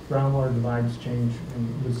groundwater divides change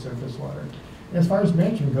with surface water. And as far as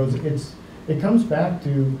management goes, it comes back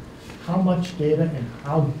to how much data and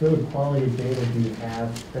how good a quality of data do you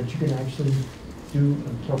have that you can actually do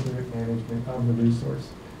appropriate management of the resource.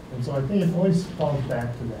 And so I think it always falls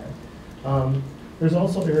back to that. There's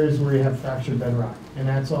also areas where you have fractured bedrock, and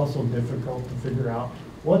that's also difficult to figure out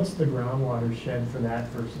what's the groundwater shed for that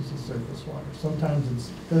versus the surface water. Sometimes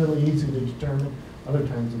it's fairly easy to determine, other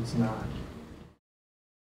times it's not.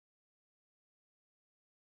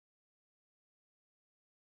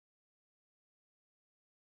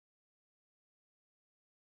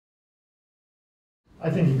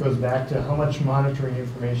 I think it goes back to how much monitoring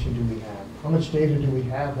information do we have? How much data do we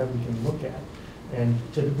have that we can look at? And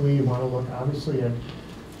typically you want to look obviously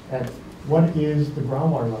at what is the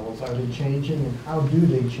groundwater levels? Are they changing and how do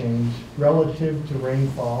they change relative to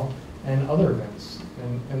rainfall and other events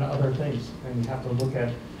and other things? And you have to look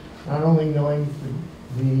at not only knowing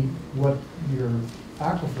what your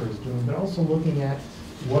aquifer is doing, but also looking at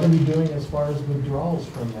what are we doing as far as withdrawals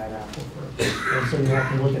from that aquifer. And so you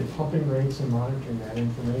have to look at pumping rates and monitoring that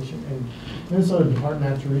information. And Minnesota Department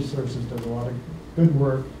of Natural Resources does a lot of good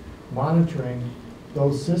work monitoring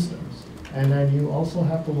those systems. And then you also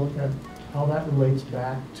have to look at how that relates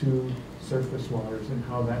back to surface waters and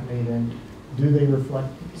how that may then, do they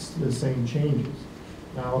reflect the same changes?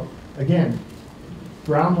 Now, again,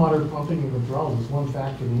 groundwater pumping and withdrawals is one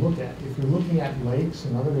factor to look at. If you're looking at lakes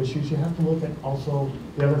and other issues, you have to look at also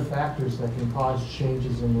the other factors that can cause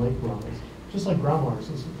changes in lake levels. Just like groundwater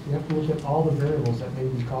systems, you have to look at all the variables that may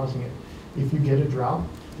be causing it. If you get a drought,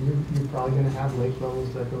 you're probably going to have lake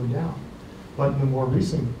levels that go down. But in the more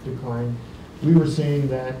recent decline, we were seeing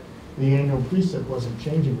that the annual precip wasn't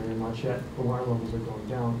changing very much, yet the water levels are going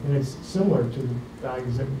down. And it's similar to the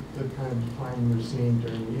values that the kind of decline we were seeing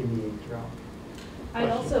during the 88 drought. I'd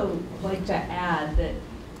also like to add that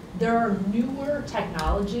there are newer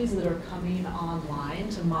technologies that are coming online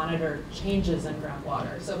to monitor changes in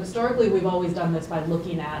groundwater. So historically, we've always done this by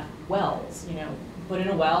looking at wells. You know, put in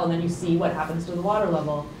a well and then you see what happens to the water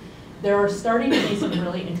level. There are starting to be some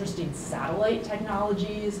really interesting satellite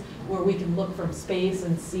technologies where we can look from space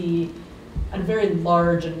and see on a very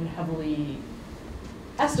large and heavily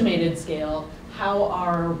estimated scale how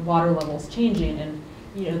are water levels changing. And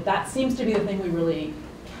you know, that seems to be the thing we really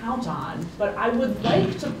count on. But I would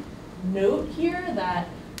like to note here that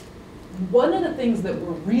one of the things that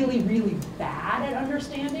we're really, really bad at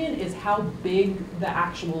understanding is how big the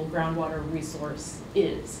actual groundwater resource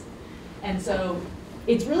is. And so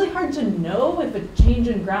it's really hard to know if a change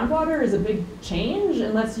in groundwater is a big change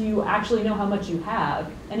unless you actually know how much you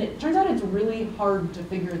have. And it turns out it's really hard to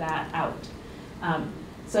figure that out.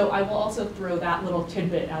 So I will also throw that little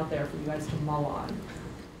tidbit out there for you guys to mull on.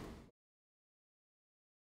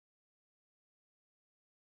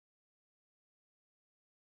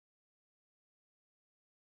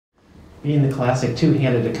 Being the classic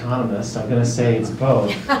two-handed economist, I'm going to say it's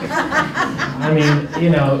both. I mean,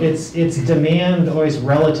 you know, it's demand always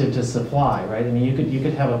relative to supply, right? I mean, you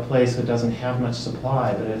could have a place that doesn't have much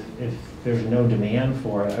supply, but if there's no demand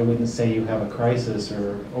for it, I wouldn't say you have a crisis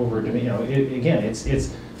or over demand. You know, again,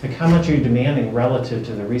 it's like how much are you demanding relative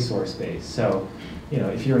to the resource base. So, you know,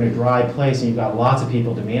 if you're in a dry place and you've got lots of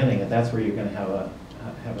people demanding it, that's where you're going to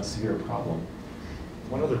have a severe problem.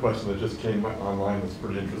 One other question that just came online that's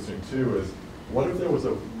pretty interesting too is, what if there was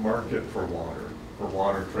a market for water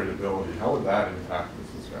tradability? How would that impact this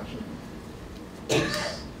discussion?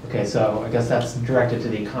 Okay, so I guess that's directed to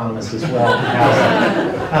the economist as well.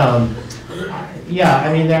 Yeah,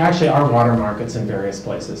 I mean, there actually are water markets in various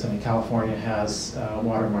places. I mean, California has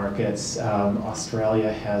water markets.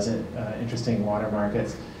 Australia has interesting water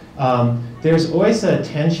markets. There's always a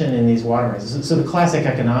tension in these water rights. So the classic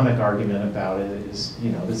economic argument about it is,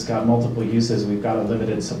 you know, it's got multiple uses. We've got a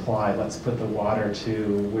limited supply. Let's put the water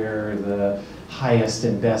to where the highest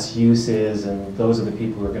and best use is, and those are the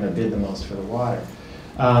people who are going to bid the most for the water.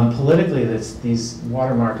 Politically, these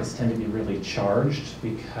water markets tend to be really charged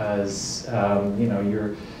because, you know,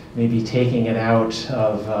 you're maybe taking it out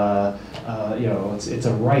of, you know, it's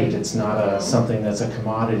a right. It's not something that's a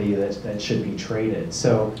commodity that should be traded.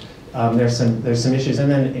 So there's some issues, and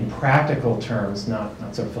then in practical terms, not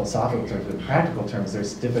sort of philosophical terms, but in practical terms,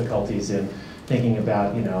 there's difficulties in thinking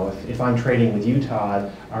about, you know, if I'm trading with you, Todd,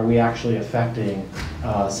 are we actually affecting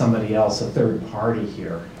somebody else, a third party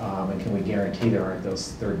here, and can we guarantee there aren't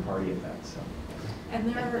those third party effects? So.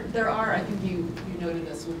 And there are, I think you noted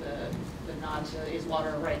this with the nod to is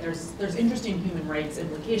water right. There's interesting human rights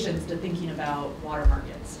implications to thinking about water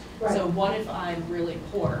markets. Right. So what if I'm really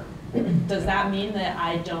poor? Does that mean that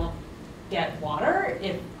I don't get water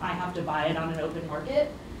if I have to buy it on an open market?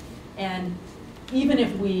 And even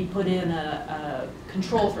if we put in a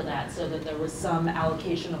control for that so that there was some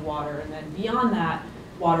allocation of water, and then beyond that,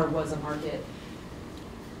 water was a market,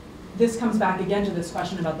 this comes back again to this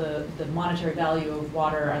question about the monetary value of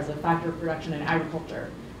water as a factor of production in agriculture.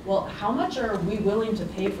 Well, how much are we willing to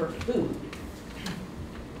pay for food?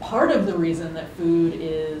 Part of the reason that food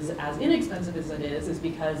is as inexpensive as it is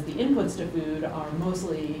because the inputs to food are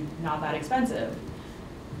mostly not that expensive.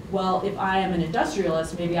 Well, if I am an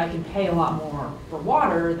industrialist, maybe I can pay a lot more for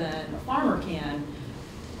water than a farmer can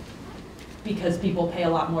because people pay a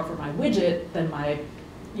lot more for my widget than my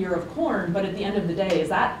ear of corn. But at the end of the day, is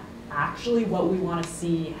that actually what we want to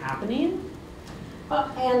see happening? Well,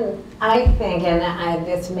 and I think, and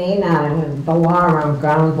this may not, the law around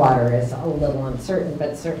groundwater is a little uncertain,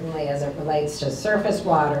 but certainly as it relates to surface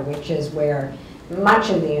water, which is where much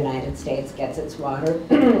of the United States gets its water,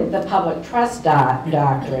 the public trust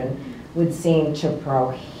doctrine would seem to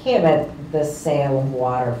prohibit the sale of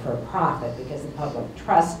water for profit, because the public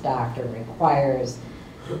trust doctrine requires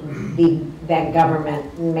that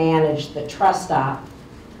government manage the trust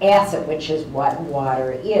asset, which is what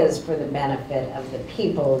water is, for the benefit of the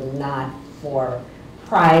people, not for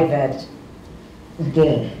private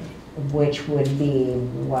gain, which would be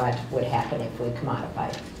what would happen if we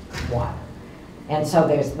commodified water. And so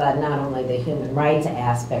there's not only the human rights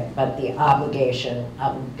aspect, but the obligation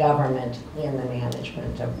of government in the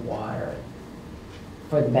management of water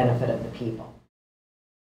for the benefit of the people.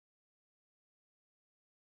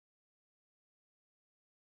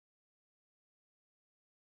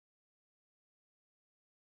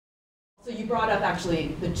 So you brought up actually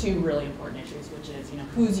the two really important issues, which is, you know,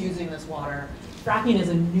 who's using this water. Fracking is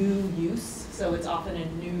a new use, so it's often a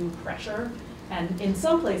new pressure. And in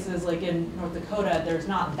some places, like in North Dakota, there's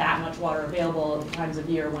not that much water available at the times of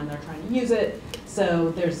year when they're trying to use it.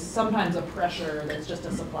 So there's sometimes a pressure that's just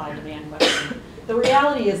a supply-demand question. The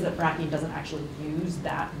reality is that fracking doesn't actually use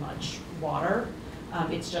that much water.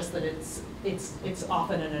 It's just that it's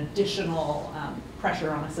often an additional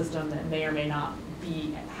pressure on a system that may or may not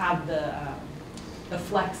have the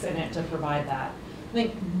flex in it to provide that. I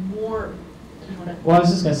think more. Well, I was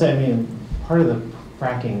just going to say, I mean, part of the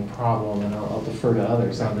fracking problem, and I'll defer to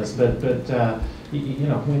others on this, but you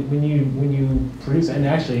know, when you produce, and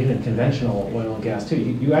actually even conventional oil and gas too,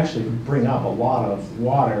 you actually bring up a lot of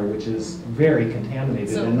water, which is very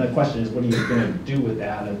contaminated, and the question is, what are you going to do with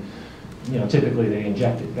that? And you know, typically they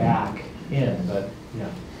inject it back in, but yeah.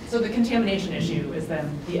 So the contamination issue is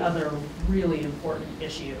then the other really important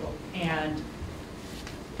issue, and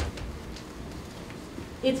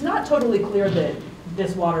it's not totally clear that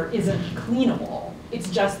this water isn't cleanable. It's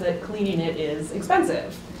just that cleaning it is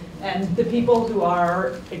expensive. And the people who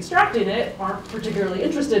are extracting it aren't particularly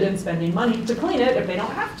interested in spending money to clean it if they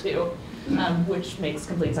don't have to, which makes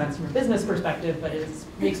complete sense from a business perspective, but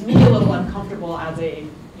makes me a little uncomfortable as a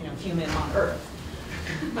human on Earth.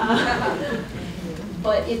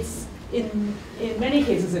 But it's in many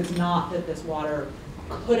cases, it's not that this water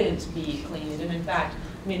couldn't be cleaned. And in fact,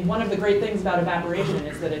 I mean, one of the great things about evaporation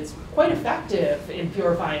is that it's quite effective in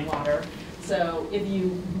purifying water. So if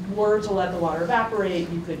you were to let the water evaporate,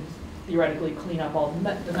 you could theoretically clean up all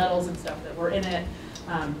the metals and stuff that were in it.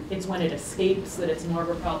 It's when it escapes that it's more of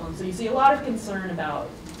a problem. So you see a lot of concern about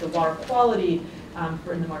the water quality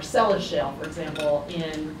in the Marcellus Shale, for example,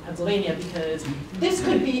 in Pennsylvania, because this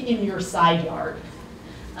could be in your side yard.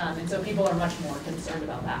 And so people are much more concerned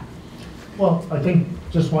about that. Well, I think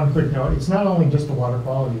just one quick note, it's not only just a water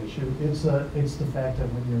quality issue, it's the fact that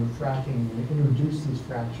when you're fracking, you can reduce these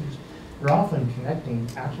fractures. You're often connecting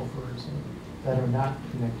aquifers that are not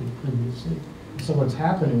connected previously. So what's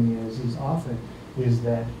happening is often is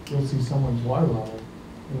that you'll see someone's water level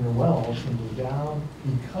in their well all of a sudden go down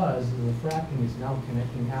because the fracking is now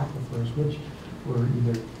connecting aquifers, which were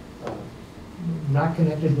either not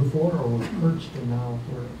connected before or were perched and now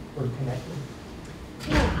we're connected.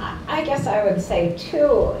 Yeah, I guess I would say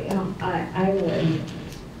too, I would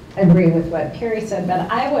agree with what Perry said,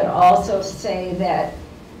 but I would also say that,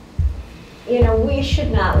 we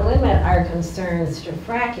should not limit our concerns to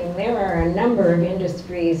fracking. There are a number of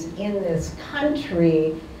industries in this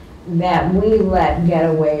country that we let get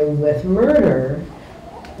away with murder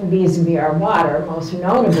vis-a-vis our water, most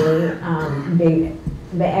notably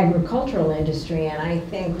the agricultural industry. And I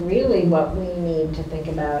think really what we need to think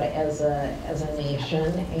about as a nation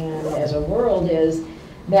and as a world is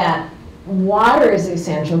that water is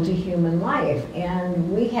essential to human life,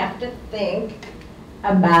 and we have to think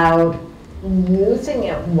about using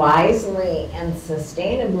it wisely and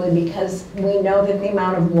sustainably, because we know that the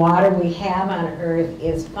amount of water we have on Earth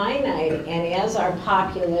is finite, and as our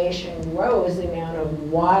population grows, the amount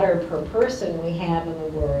of water per person we have in the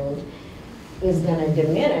world is going to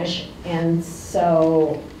diminish, and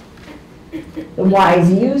so the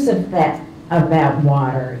wise use of that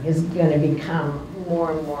water is going to become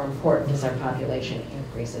more and more important as our population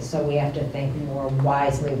increases. So we have to think more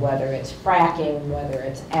wisely, whether it's fracking, whether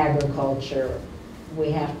it's agriculture.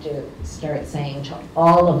 We have to start saying to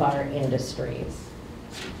all of our industries,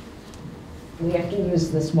 we have to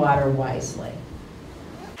use this water wisely.